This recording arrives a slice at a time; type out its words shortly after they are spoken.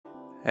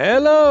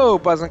Hello,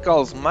 boys and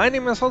girls. My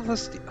name is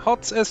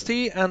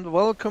HotsST and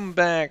welcome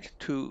back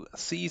to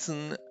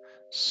season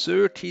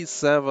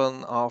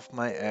 37 of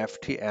my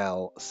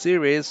FTL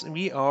series.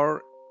 We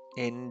are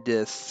in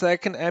the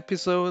second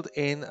episode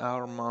in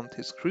our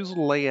Mantis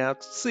crucial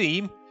layout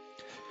C.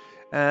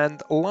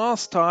 And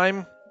last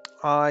time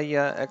I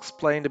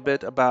explained a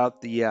bit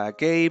about the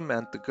game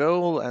and the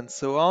goal and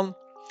so on.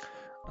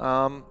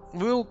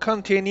 We'll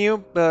continue,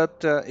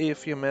 but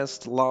if you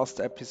missed last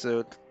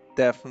episode,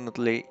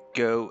 definitely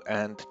go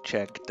and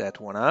check that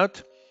one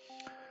out.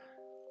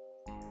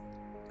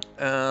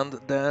 And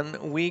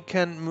then we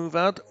can move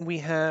out. We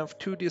have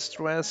 2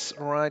 distress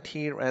right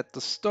here at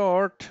the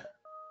start.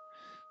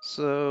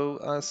 So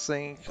I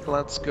think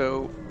let's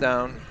go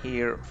down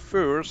here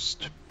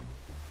first.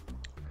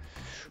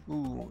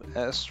 Ooh,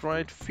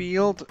 asteroid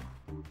field.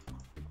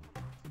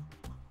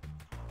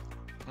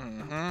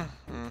 Mm-hmm.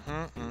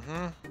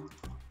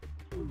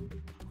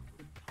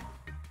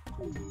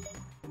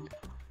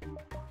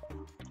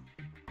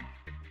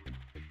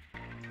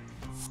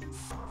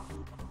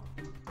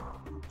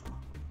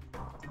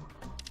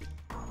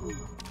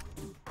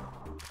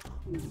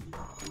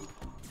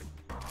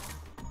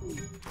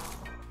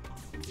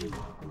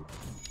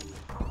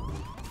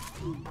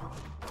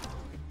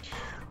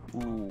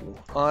 Ooh,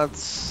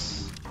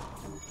 that's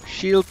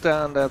shield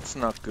down, that's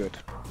not good.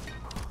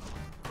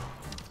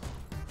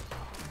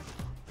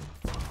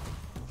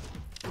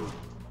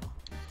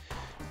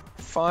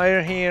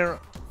 Fire here,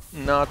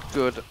 not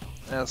good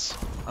as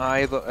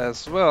either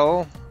as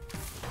well.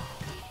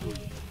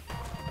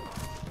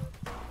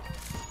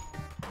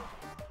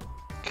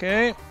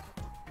 Okay.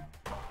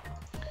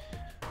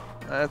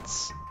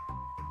 Let's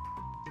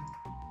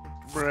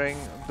bring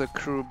the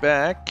crew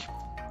back.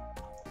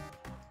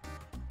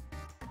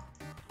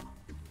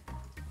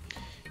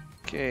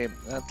 Okay,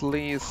 at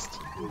least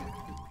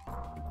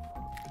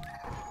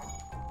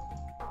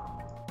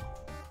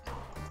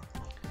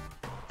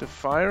the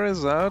fire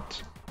is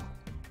out.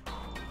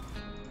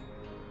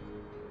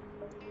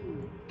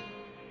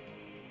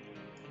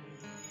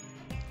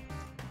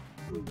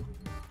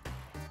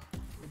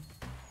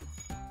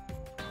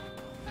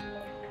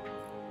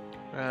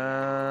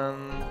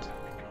 And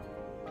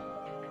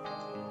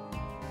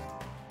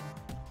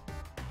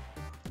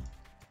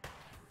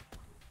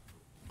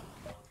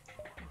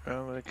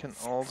we can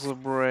also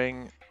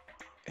bring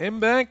him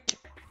back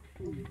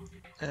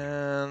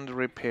and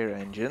repair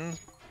engine.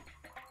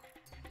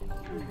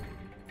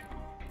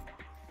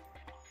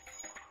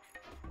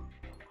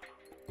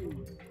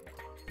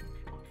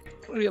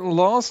 We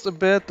lost a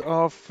bit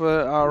of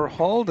our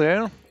hull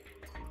there,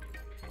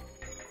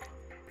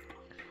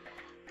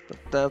 but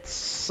that's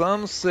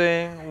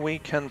something we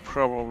can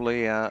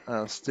probably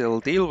still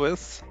deal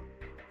with.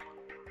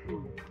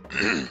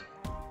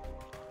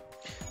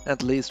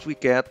 At least we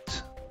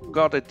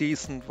got a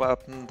decent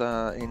weapon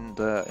in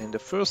the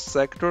first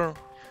sector,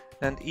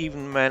 and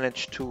even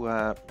managed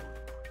to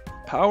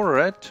power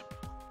it.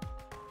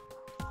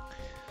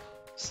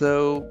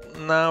 So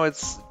now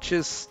it's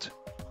just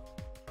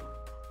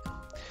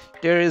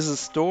there is a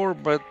store,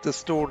 but the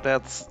store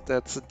that's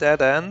a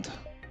dead end.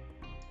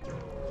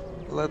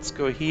 Let's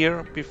go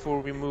here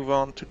before we move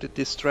on to the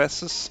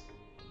distresses.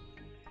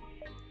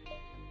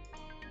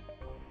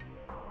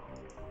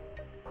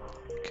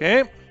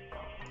 Okay,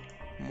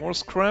 more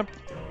scrap,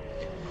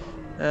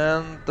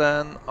 and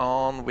then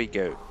on we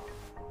go.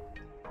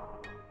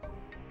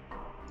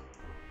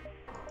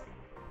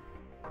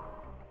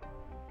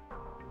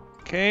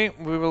 Okay,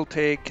 we will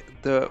take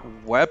the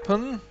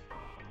weapon.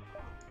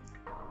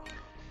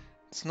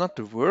 It's not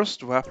the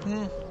worst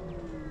weapon,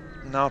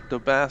 not the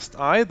best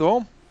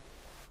either.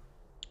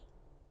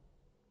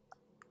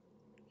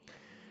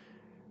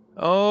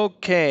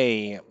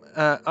 Okay,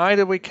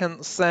 either we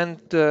can send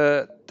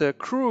the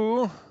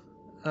crew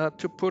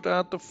to put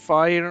out the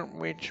fire,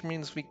 which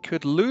means we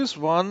could lose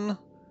one,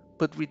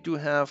 but we do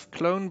have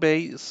clone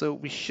bay, so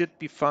we should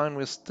be fine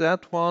with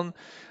that one.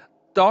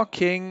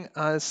 Docking,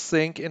 I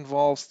think,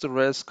 involves the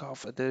risk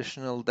of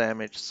additional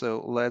damage,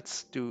 so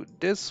let's do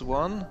this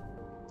one.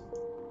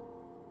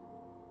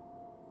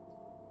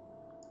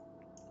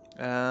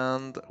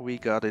 And we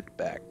got it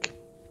back.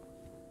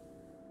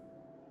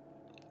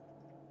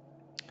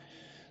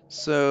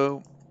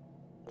 So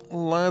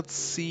let's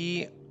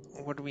see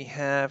what we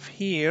have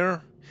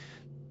here.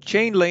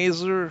 Chain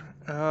laser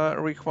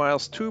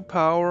requires 2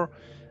 power,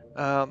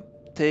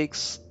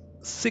 takes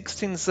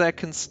 16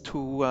 seconds to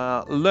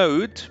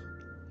load,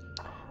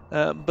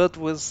 but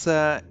with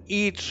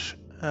each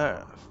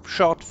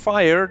shot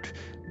fired,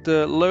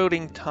 the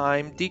loading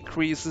time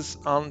decreases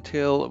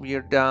until we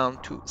are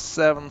down to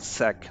 7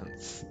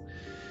 seconds.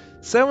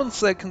 7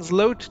 seconds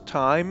load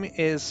time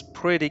is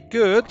pretty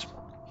good,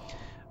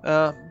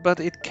 but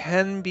it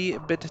can be a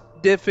bit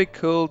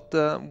difficult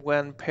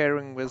when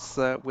pairing with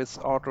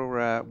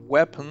other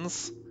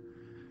weapons,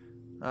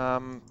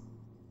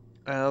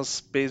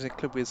 as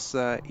basically with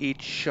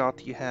each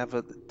shot you have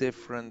a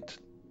different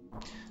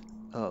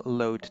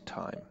load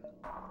time.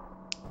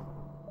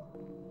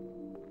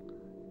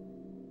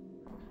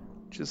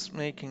 Just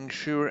making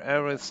sure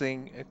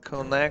everything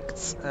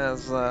connects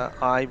as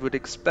I would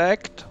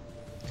expect.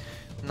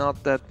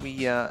 Not that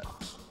we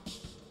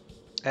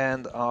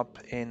end up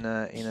in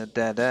a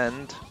dead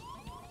end.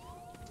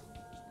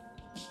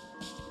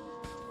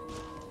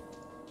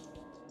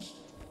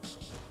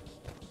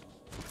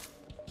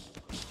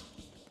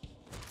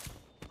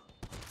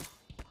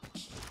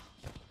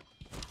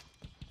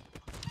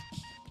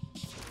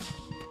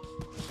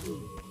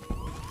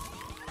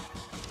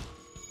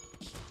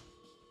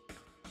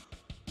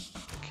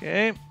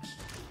 Okay.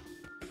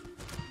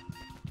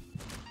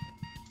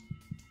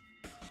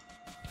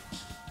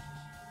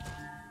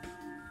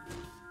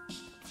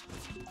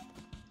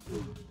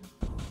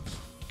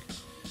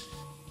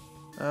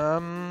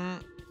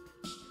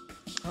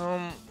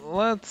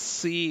 Let's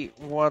see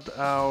what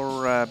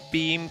our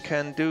beam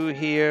can do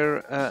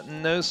here.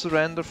 No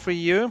surrender for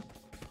you.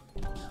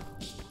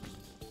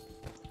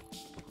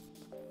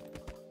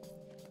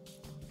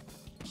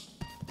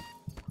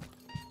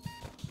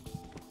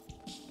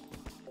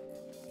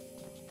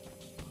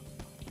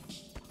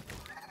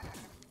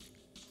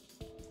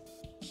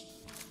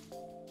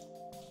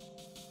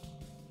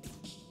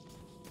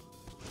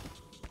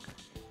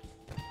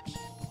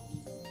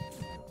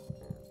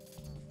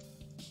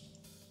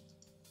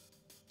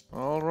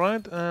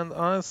 Alright, and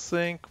I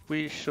think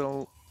we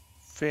shall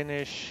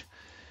finish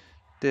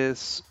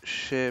this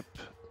ship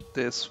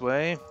this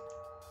way.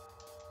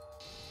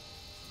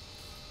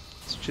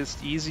 It's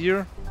just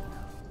easier.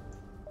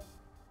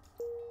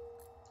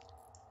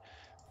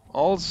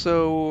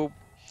 Also,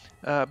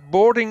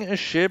 boarding a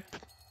ship,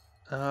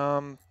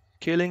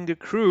 killing the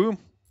crew,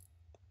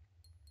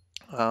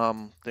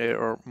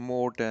 there are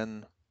more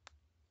than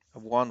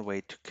one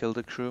way to kill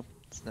the crew.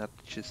 It's not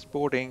just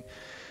boarding.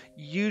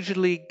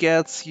 Usually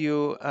gets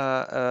you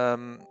a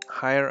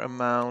higher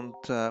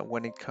amount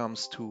when it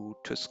comes to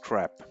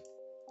scrap,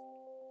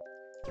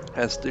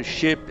 as the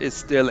ship is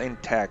still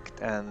intact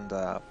and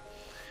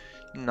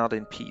not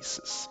in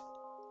pieces.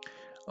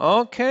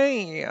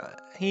 Okay,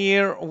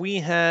 here we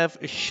have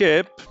a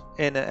ship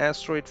in an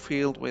asteroid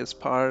field with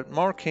pirate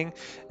marking,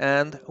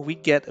 and we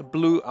get a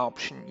blue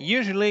option.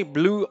 Usually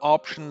blue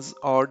options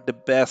are the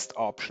best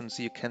options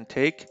you can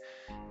take.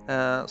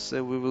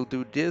 So we will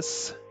do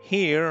this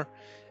here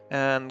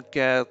and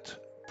get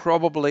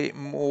probably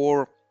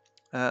more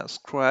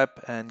scrap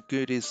and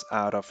goodies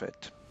out of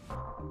it.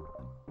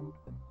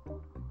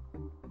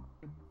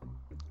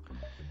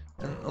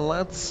 And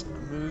let's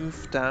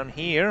move down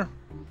here.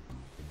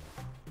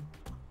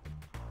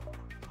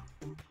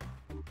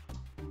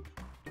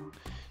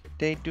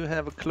 They do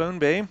have a clone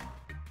bay.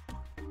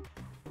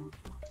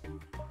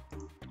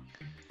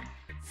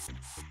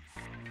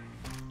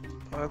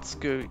 Let's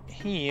go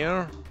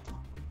here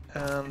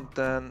and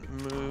then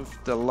move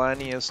the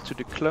Lanius to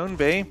the clone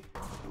bay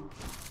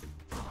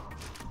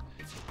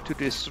to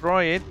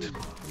destroy it,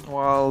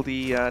 while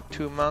the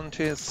two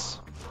Mantis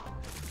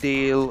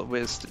deal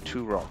with the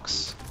two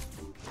rocks.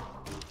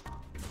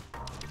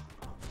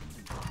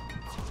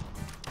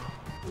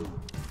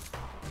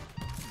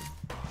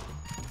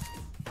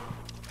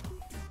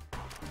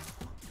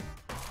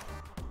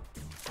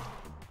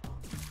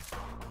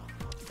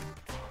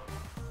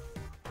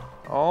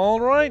 All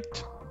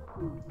right.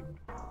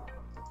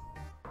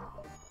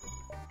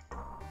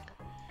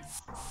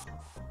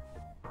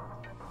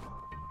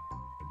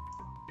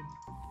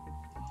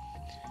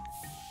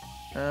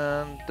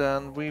 And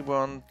then we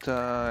want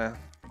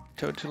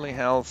totally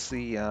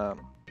healthy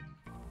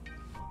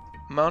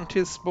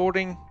Mantis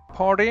boarding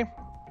party.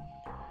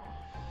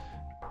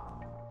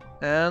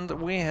 And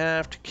we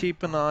have to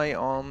keep an eye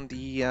on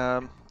the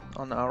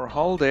on our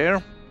hull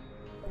there.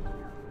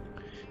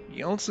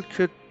 We also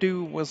could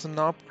do with an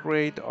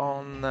upgrade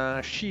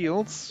on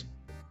shields.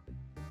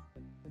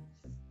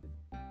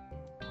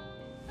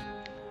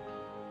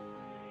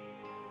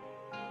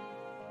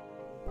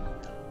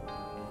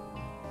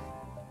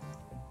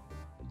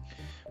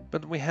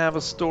 But we have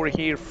a story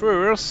here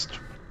first.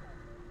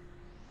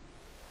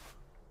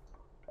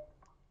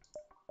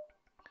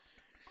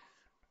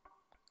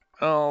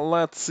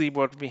 Let's see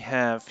what we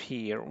have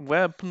here.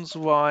 Weapons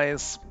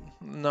wise,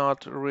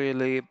 not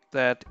really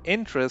that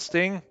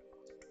interesting.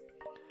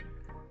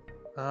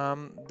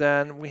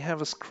 Then we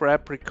have a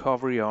scrap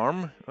recovery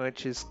arm,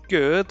 which is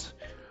good.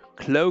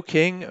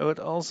 Cloaking would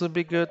also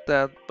be good,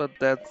 but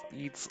that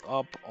eats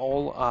up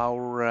all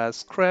our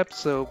scrap,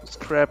 so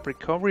scrap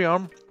recovery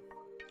arm,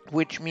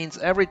 which means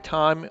every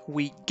time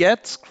we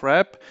get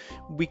scrap,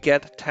 we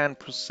get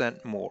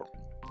 10% more.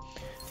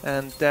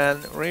 And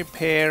then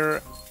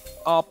repair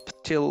up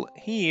till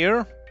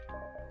here.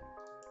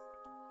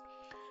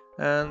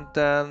 And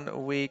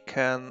then we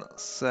can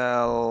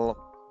sell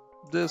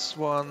this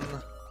one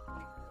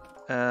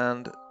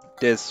and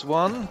this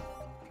one.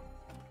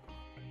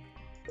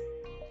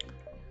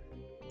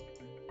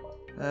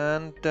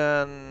 And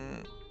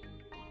then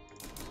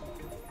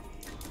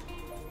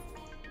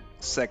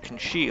second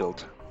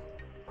shield.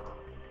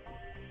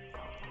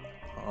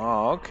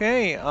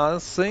 Okay, I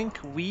think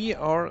we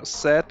are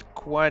set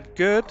quite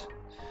good.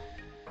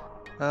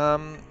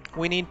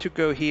 we need to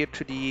go here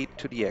to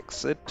the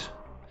exit.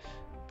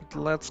 But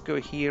let's go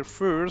here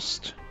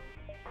first,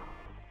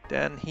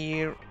 then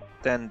here,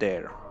 then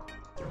there.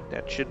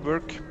 That should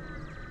work.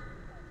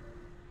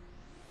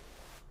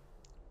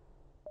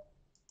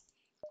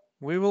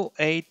 We will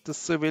aid the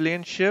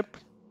civilian ship.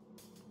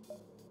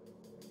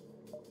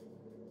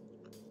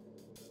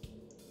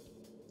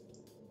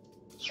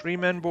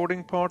 Three-man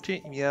boarding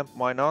party. Yeah,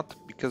 why not?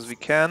 Because we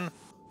can.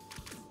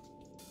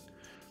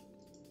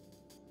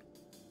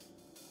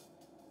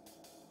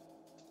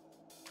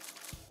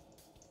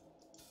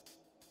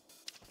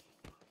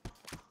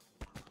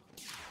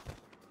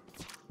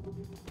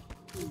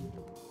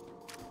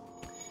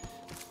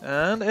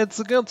 And it's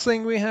a good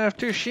thing we have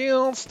two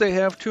shields, they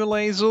have two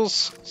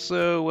lasers,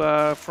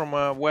 so from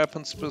a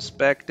weapons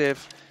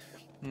perspective,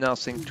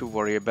 nothing to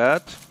worry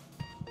about.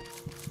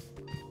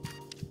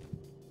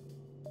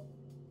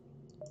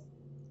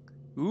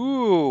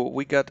 Ooh,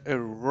 we got a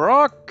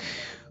rock!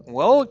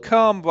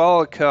 Welcome,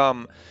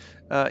 welcome!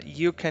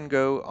 You can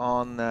go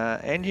on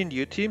engine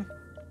duty.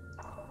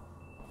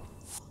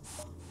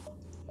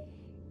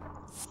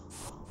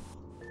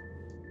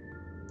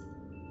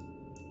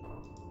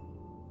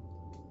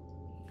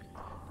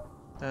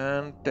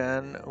 And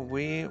then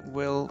we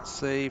will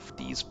save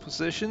these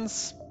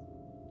positions.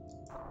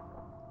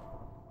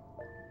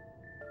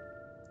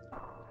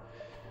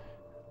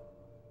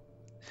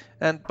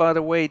 And by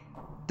the way,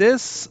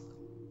 this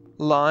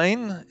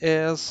line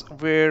is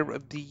where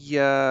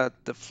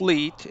the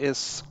fleet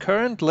is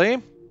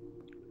currently,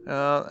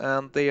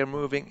 and they are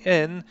moving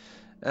in.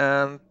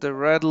 And the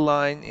red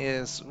line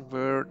is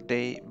where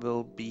they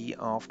will be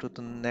after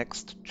the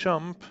next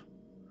jump.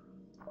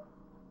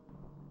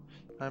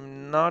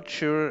 I'm not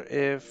sure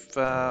if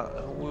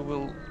we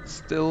will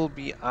still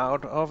be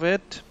out of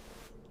it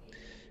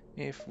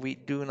if we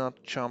do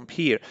not jump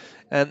here.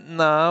 And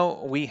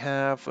now we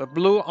have a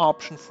blue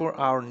option for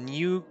our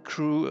new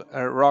crew,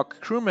 rock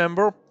crew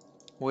member,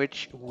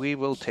 which we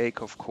will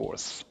take, of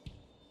course.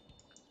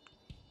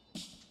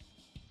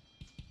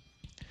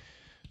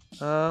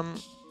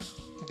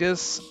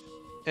 This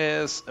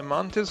is a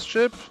Mantis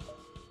ship,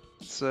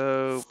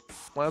 so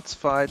let's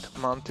fight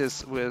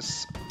Mantis with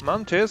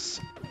Mantis.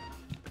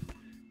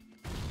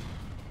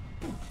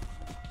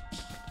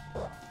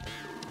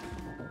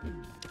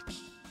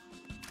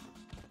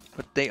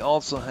 But they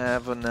also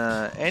have an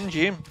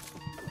Engi.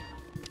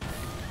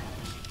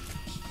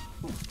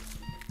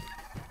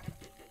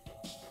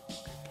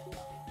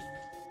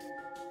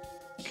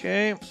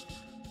 Okay.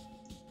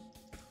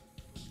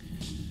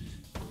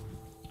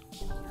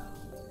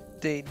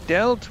 They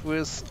dealt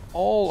with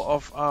all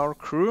of our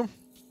crew.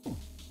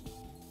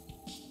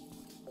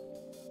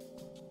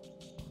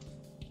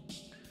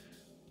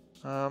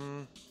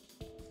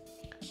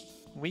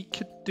 We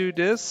could do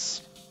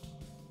this.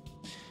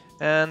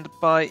 And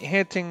by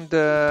hitting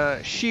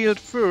the shield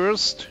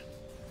first,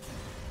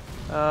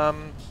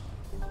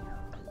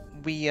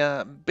 we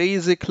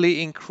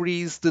basically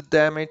increase the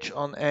damage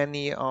on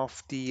any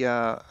of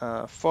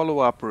the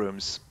follow-up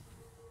rooms,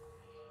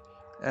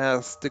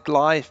 as the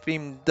glide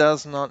beam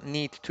does not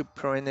need to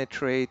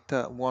penetrate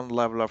one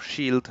level of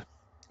shield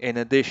in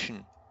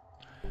addition.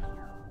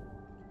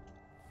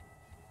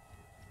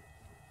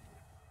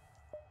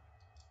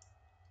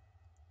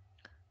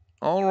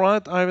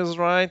 Alright, I was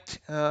right.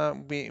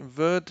 We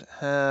would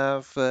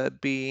have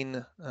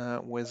been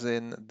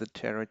within the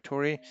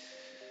territory.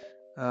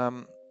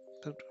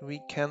 But we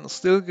can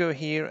still go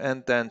here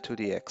and then to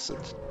the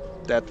exit.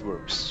 That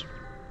works,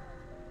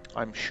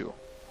 I'm sure.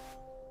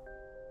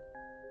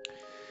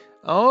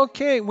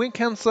 Okay, we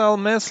can sell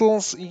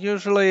missiles.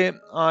 Usually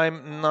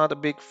I'm not a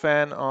big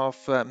fan of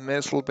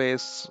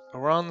missile-based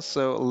runs,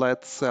 so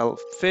let's sell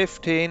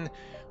 15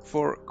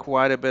 for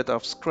quite a bit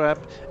of scrap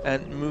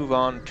and move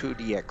on to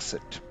the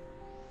exit,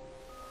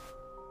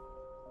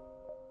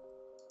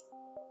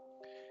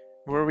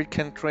 where we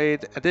can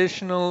trade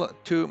additional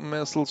 2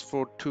 missiles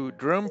for 2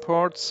 drone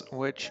parts,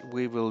 which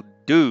we will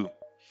do.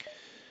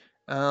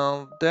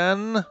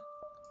 Then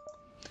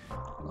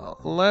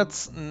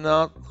let's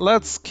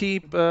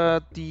keep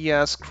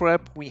the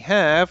scrap we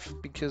have,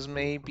 because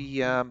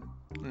maybe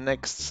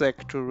next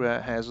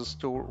sector has a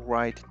store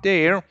right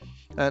there,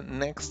 and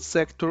next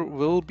sector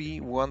will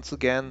be once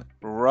again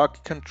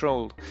rock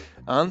controlled.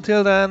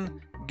 Until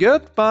then,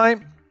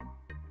 goodbye.